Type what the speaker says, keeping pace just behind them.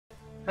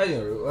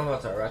Anyway,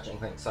 welcome to our Ratchet and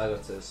Clank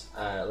Silencers.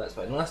 Let's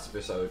play. In the last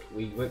episode,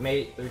 we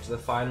made it through to the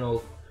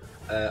final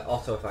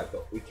auto fight,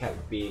 but we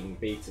kept being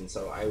beaten.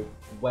 So I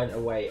went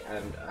away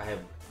and I have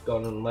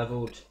gone and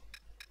leveled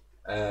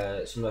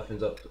some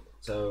weapons up.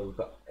 So we've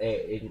got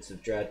 8 Agents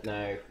of Dread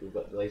now. We've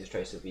got the Laser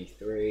Tracer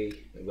V3.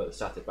 We've got the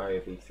Static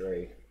Barrier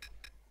V3,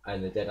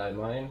 and the Deadeye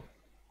Mine.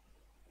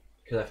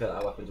 Because I feel like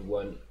our weapons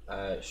weren't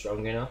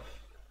strong enough,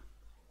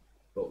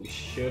 but we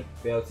should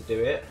be able to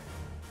do it.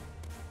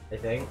 I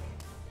think.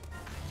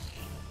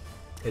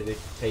 Because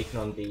we've taken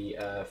on the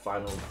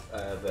final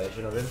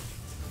version of him.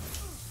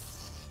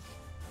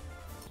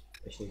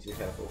 I just need to be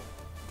careful.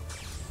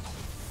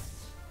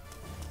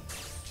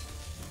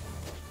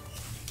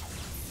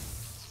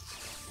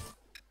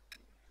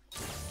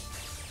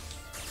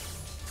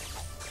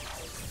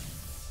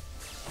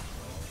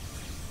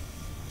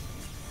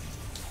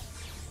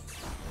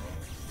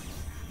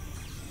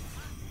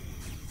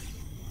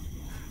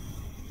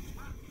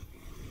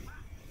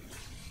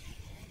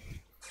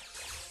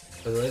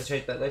 So the laser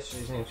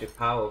tracer seems to be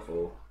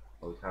powerful.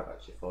 Well, we can't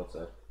actually afford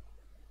to.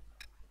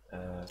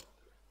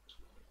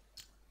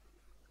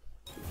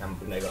 We can,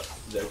 but they've got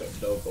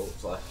no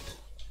bolts left.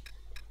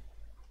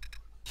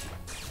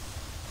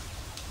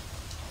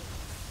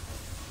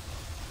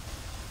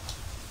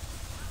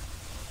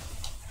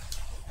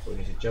 So we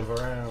need to jump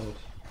around.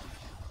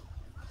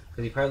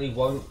 Because he apparently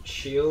won't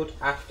shield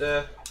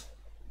after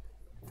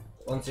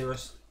once he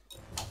restores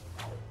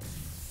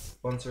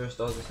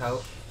his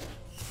health.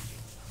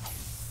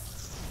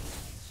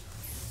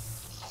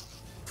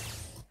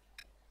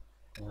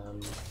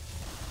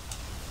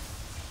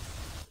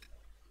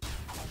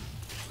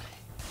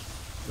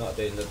 Not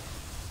doing the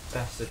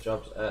best of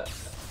jobs at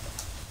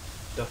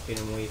ducking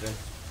and weaving.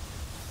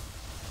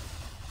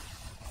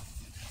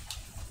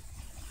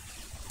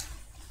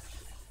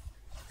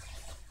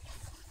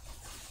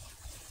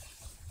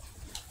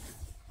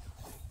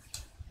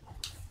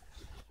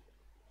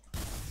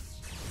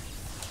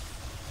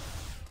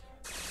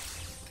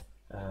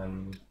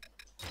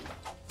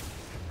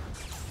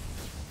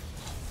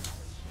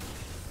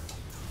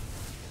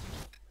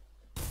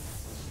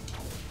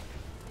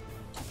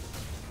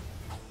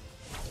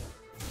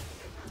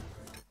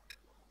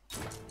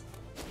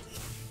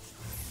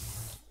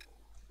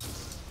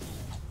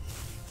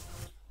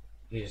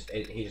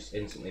 He just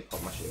instantly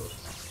popped my shield.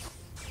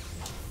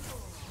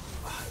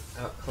 Oh,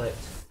 I got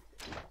clipped.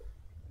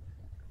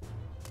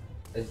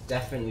 It's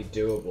definitely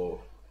doable,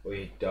 but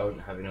we don't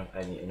have enough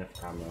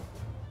ammo.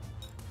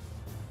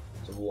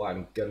 So what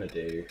I'm gonna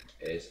do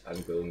is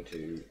I'm going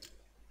to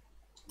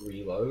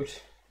reload.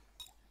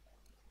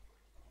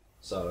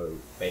 So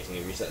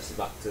basically resets it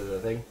back to the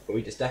thing. But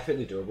it's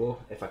definitely doable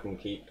if I can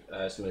keep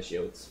some of the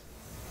shields.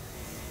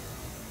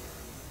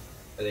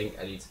 I think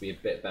I need to be a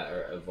bit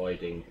better at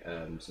avoiding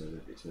some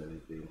of these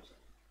beams.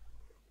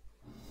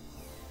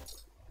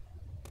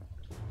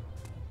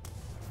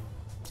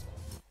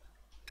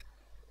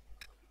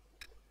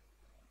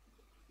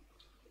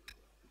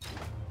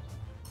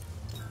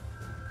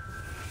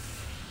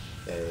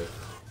 Okay.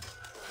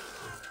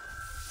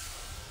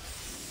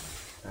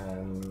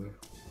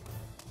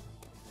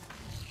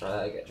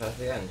 Try that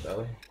again,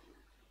 shall we?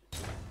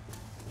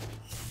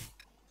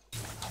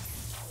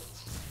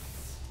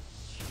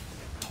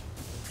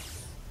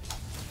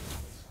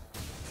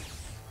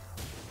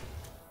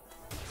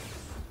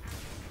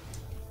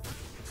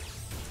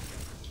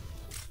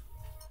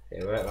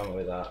 Okay, right on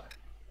with that.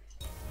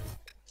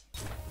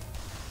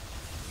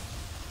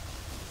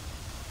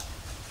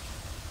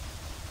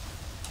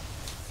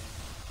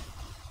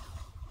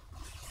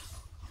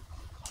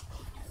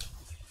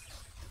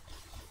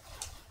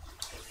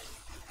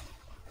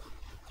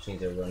 Just need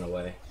to run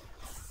away.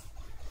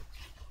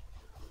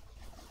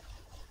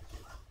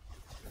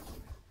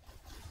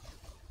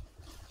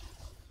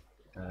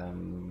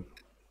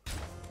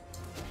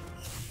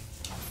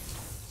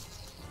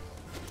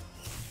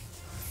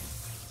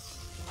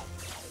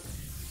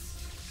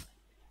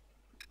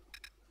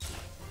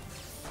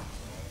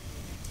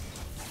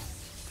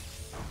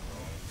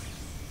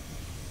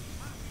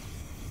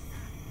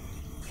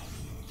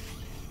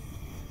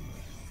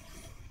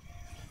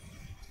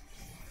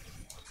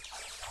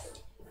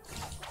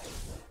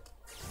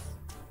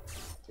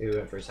 He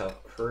went for his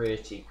health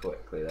pretty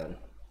quickly then.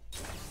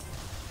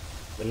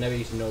 But now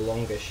he's no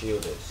longer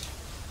shielded.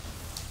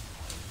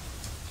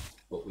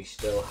 But we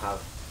still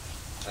have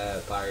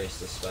barriers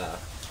to spare.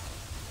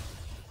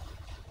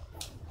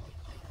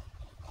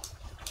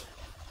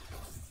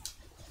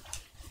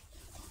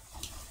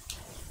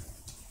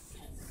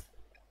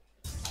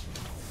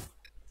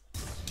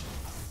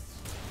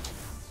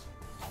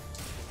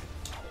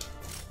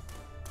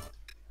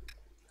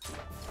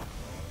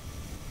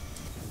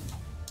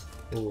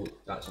 Ooh,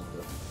 that's not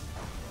good.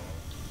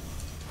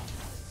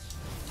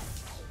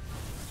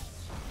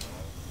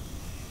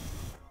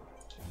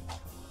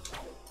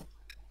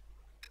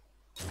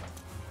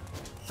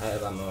 Out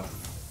of ammo.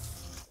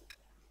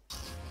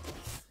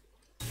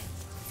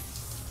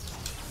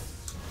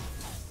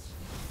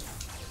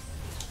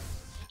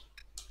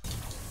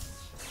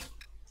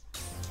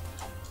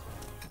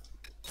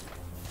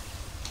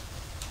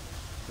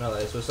 No,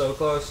 this was so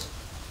close.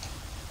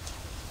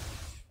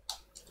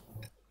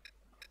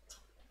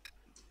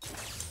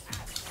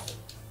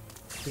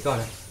 You got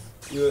it.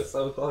 You were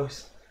so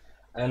close.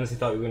 I honestly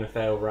thought you were going to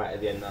fail right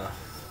at the end there.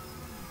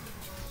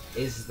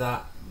 Is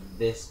that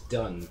this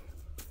done?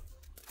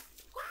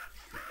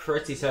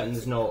 Pretty certain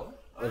there's no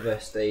other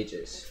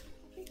stages.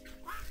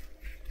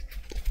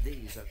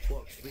 These are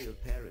Quark's real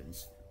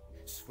parents.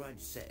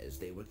 Scrunch says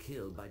they were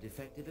killed by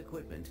defective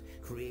equipment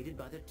created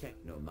by the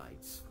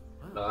Technomites.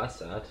 Oh, that's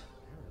sad.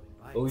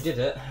 But we did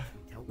it.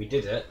 We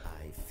did it.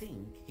 I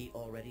think he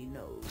already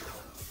knows.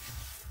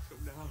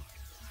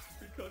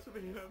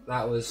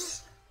 That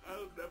was...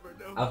 I'll never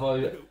know. I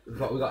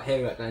thought we got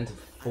hit back down to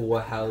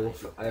 4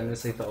 health. I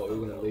honestly thought we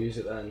were going to lose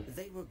it then.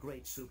 They were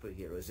great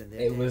superheroes in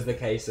their It day. was the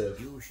case of...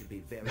 You should be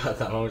very God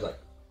damn, I was like...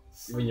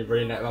 When you're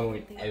running out of ammo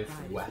with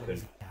every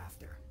weapon.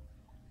 after.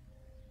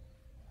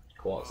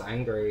 Quark's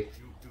angry.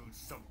 You do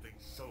something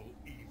so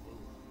evil.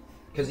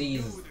 Because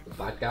he's the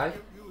bad guy.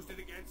 You used it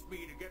against me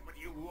to get what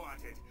you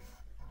wanted.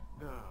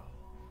 Now,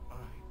 I'm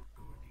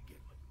going to get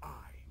what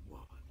I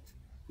want.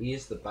 He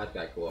is the bad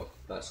guy, Quark.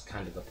 That's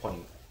kind of the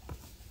point.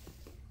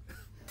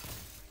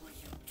 What are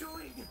you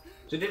doing?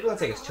 So it did want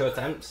to take us 2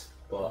 attempts,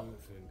 but You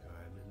think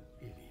I'm an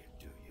idiot,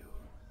 do you?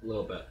 a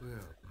little bit. Well,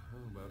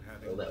 how about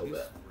having A little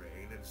this bit.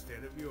 brain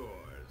instead of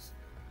yours?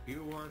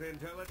 You want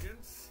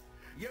intelligence?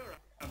 You're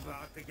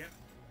about to get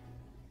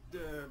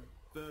the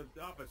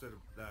opposite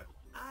of that.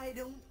 I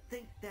don't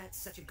think that's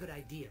such a good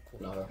idea,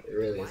 Quark. No, it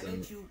really Why isn't.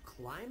 don't you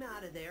climb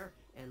out of there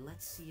and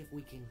let's see if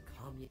we can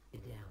calm you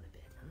down a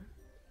bit, huh?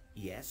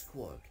 Yes,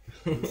 Quark.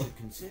 You should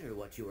consider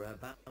what you are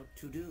about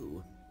to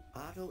do.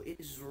 Otto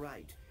is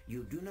right.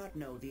 You do not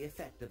know the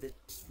effect of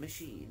this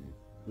machine.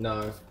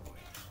 No.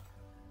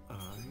 I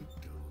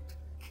don't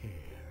care.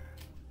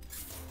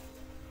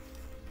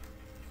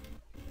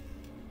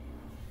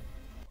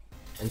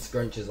 And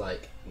Scrunch is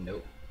like,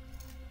 nope.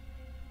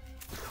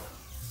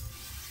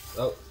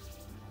 Oh.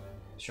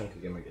 Shrunk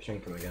him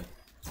again.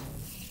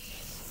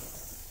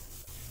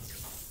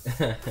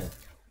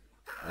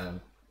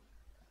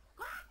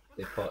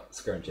 They put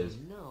Scrunches.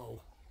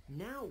 No.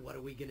 Now what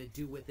are we gonna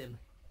do with him?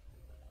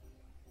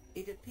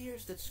 It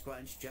appears that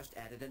Scrunch just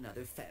added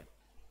another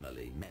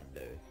family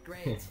member.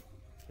 Great.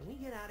 Can we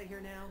get out of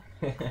here now?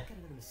 I've got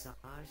another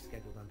massage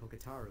scheduled on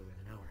Poketaru in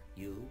an hour.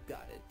 You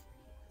got it.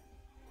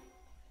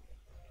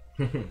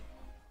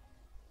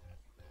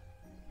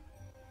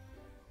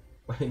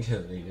 Why did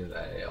he do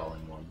that all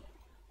in one?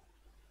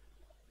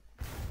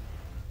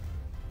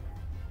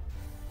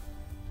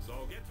 So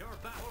get your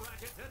battle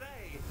racket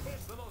today.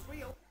 It's the most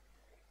real.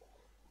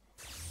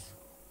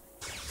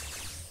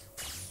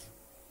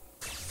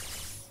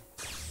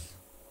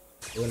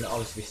 We're going to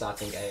obviously be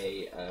starting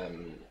a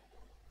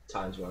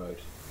times mode.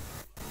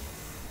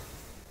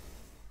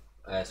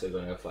 So we're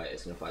going to go fight.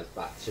 It's going to fly us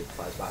back. Should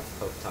fly us back to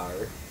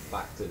Poketaru,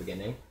 back to the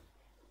beginning.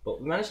 But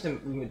we managed to.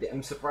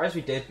 I'm surprised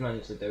we did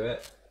manage to do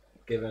it,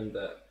 given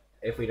that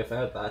if we'd have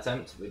failed that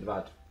attempt, we'd have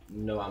had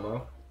no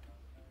ammo.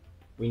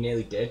 We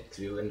nearly did because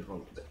we were in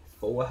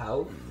 4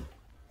 health.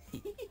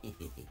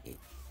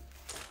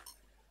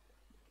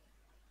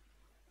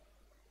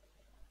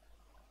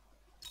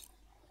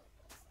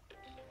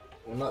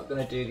 We're not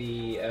going to do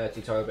the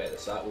tutorial bit at the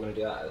start. We're going to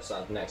do that at the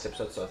start of the next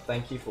episode. So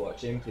thank you for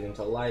watching. Please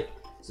don't like,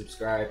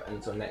 subscribe, and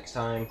until next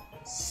time,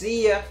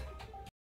 see ya.